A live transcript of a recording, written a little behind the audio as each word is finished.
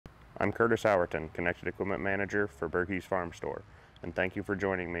I'm Curtis Howerton, Connected Equipment Manager for Birkey's Farm Store, and thank you for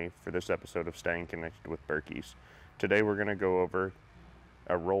joining me for this episode of Staying Connected with Birkey's. Today we're going to go over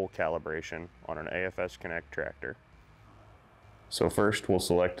a roll calibration on an AFS Connect tractor. So first we'll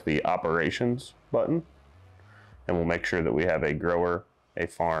select the Operations button, and we'll make sure that we have a grower, a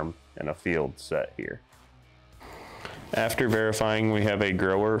farm, and a field set here. After verifying we have a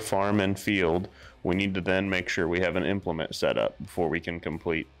grower, farm, and field, we need to then make sure we have an implement set up before we can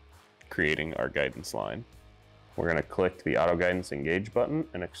complete creating our guidance line. We're going to click the Auto Guidance Engage button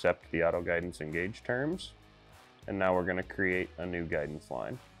and accept the Auto Guidance Engage terms. And now we're going to create a new guidance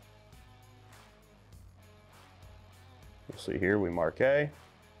line. You'll see here we mark A,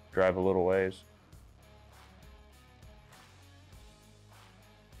 drive a little ways,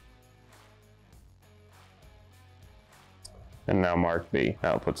 and now mark B.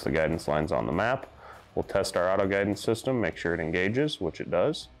 Now it puts the guidance lines on the map. We'll test our auto guidance system, make sure it engages, which it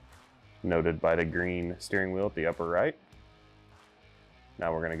does, noted by the green steering wheel at the upper right.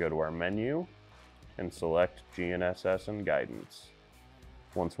 Now we're going to go to our menu and select GNSS and Guidance.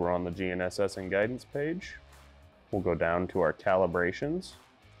 Once we're on the GNSS and Guidance page, we'll go down to our calibrations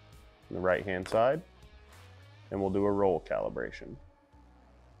on the right hand side, and we'll do a roll calibration.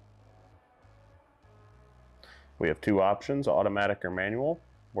 We have two options, automatic or manual.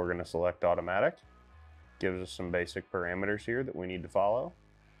 We're going to select automatic. Gives us some basic parameters here that we need to follow.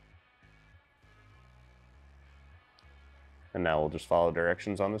 And now we'll just follow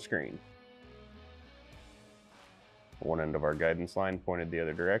directions on the screen. One end of our guidance line pointed the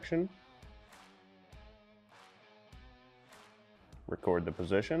other direction. Record the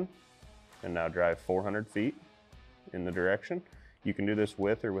position, and now drive 400 feet in the direction. You can do this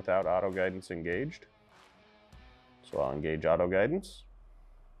with or without auto guidance engaged. So I'll engage auto guidance.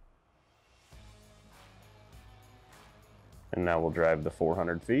 And now we'll drive the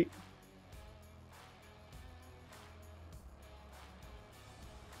 400 feet.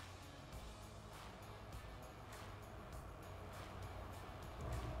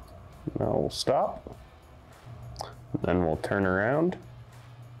 Now we'll stop. Then we'll turn around.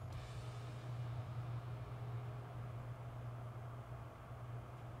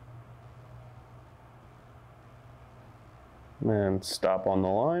 And stop on the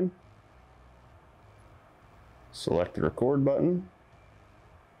line. Select the record button.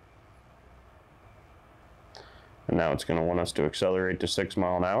 And now it's going to want us to accelerate to 6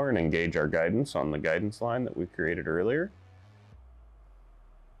 miles an hour and engage our guidance on the guidance line that we created earlier.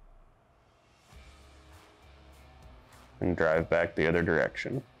 And drive back the other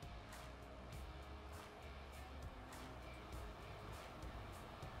direction.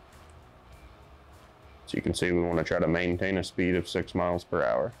 So you can see we want to try to maintain a speed of 6 miles per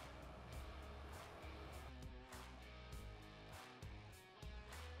hour.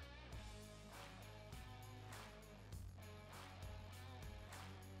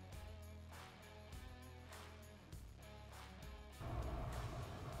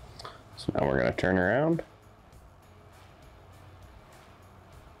 So now we're going to turn around.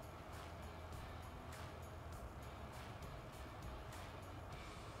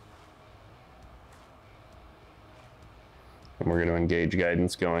 And we're going to engage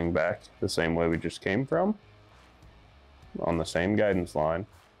guidance going back the same way we just came from, on the same guidance line.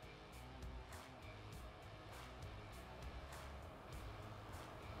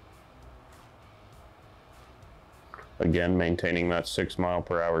 Again, maintaining that 6 mile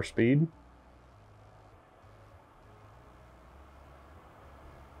per hour speed.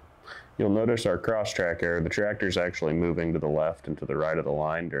 You'll notice our cross-track error. The tractor is actually moving to the left and to the right of the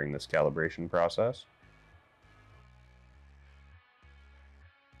line during this calibration process.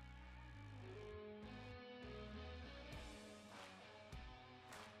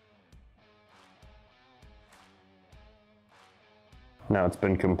 Now it's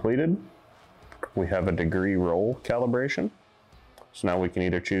been completed. We have a degree roll calibration. So now we can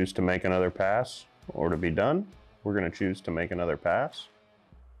either choose to make another pass or to be done. We're going to choose to make another pass.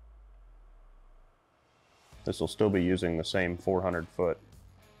 This will still be using the same 400-foot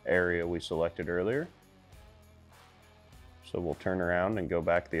area we selected earlier. So we'll turn around and go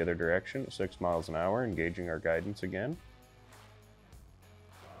back the other direction at 6 miles an hour, engaging our guidance again.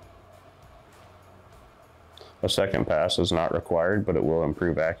 A second pass is not required, but it will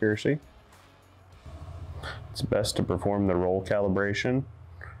improve accuracy. It's best to perform the roll calibration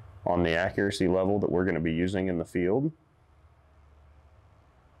on the accuracy level that we're going to be using in the field.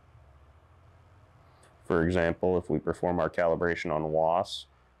 For example, if we perform our calibration on WAS,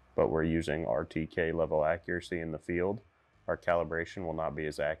 but we're using RTK level accuracy in the field, our calibration will not be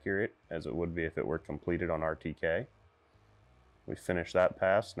as accurate as it would be if it were completed on RTK. We finished that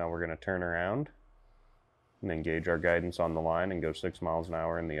pass. Now we're going to turn around and engage our guidance on the line and go 6 miles an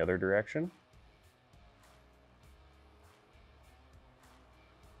hour in the other direction.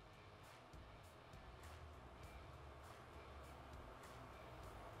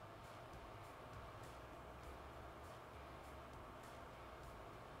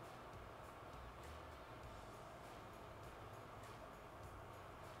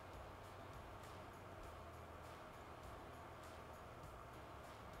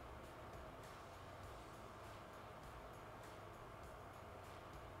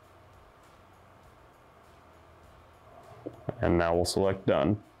 And now we'll select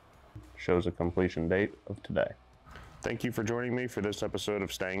done. Shows a completion date of today. Thank you for joining me for this episode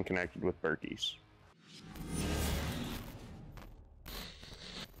of Staying Connected with Birkey's.